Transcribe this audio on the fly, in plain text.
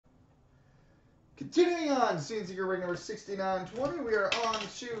Continuing on, CNC rig number 6920, we are on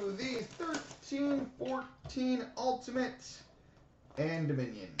to the 13-14 Ultimate and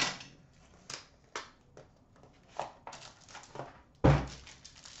Dominion.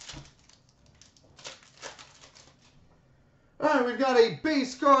 Alright, we've got a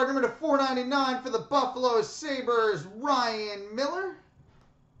base card number to 499 for the Buffalo Sabres, Ryan Miller.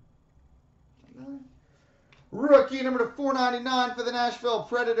 Rookie number to 499 for the Nashville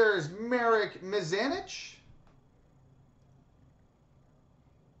Predators, Marek Mizanich.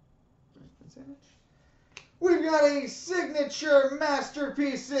 We've got a signature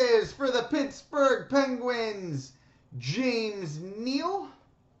masterpieces for the Pittsburgh Penguins, James Neal.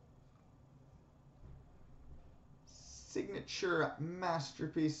 Signature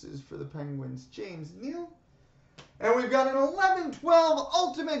masterpieces for the Penguins, James Neal. And we've got an 11-12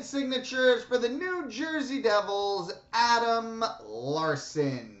 Ultimate Signatures for the New Jersey Devils, Adam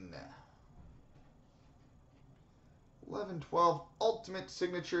Larson. 11-12 Ultimate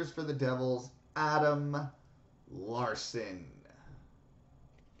Signatures for the Devils, Adam Larson.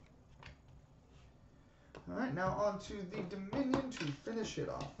 All right, now on to the Dominion to finish it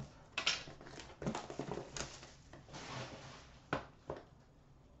off.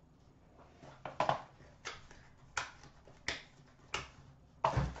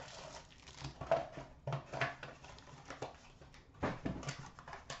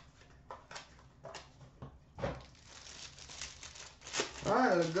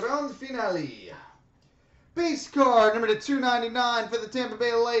 Alright, the grand finale. Base card number to 299 for the Tampa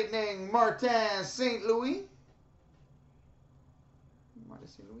Bay Lightning, Martin St. Louis.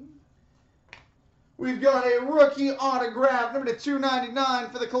 We've got a rookie autograph number to 299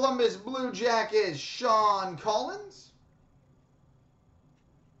 for the Columbus Blue Jackets, Sean Collins.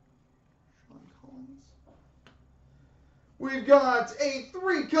 We've got a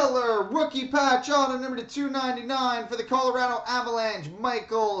three-color rookie patch auto number to 299 for the Colorado Avalanche,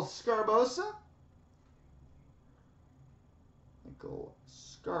 Michael Scarbosa.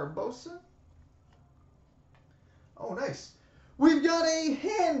 Oh, nice. We've got a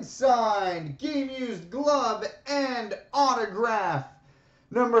hand-signed, game-used glove and autograph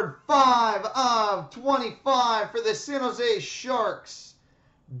numbered 5/25 for the San Jose Sharks,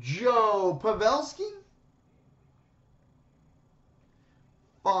 Joe Pavelski.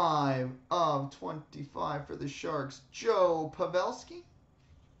 5/25 for the Sharks, Joe Pavelski.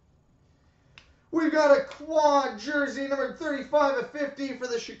 We've got a quad jersey number 35/50 for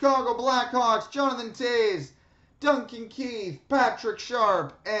the Chicago Blackhawks, Jonathan Toews, Duncan Keith, Patrick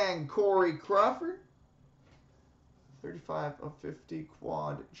Sharp, and Corey Crawford. 35/50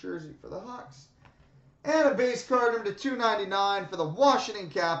 quad jersey for the Hawks. And a base card number 299 for the Washington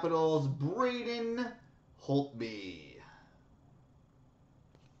Capitals, Braden Holtby.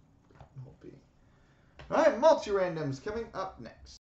 All right, multi-randoms coming up next.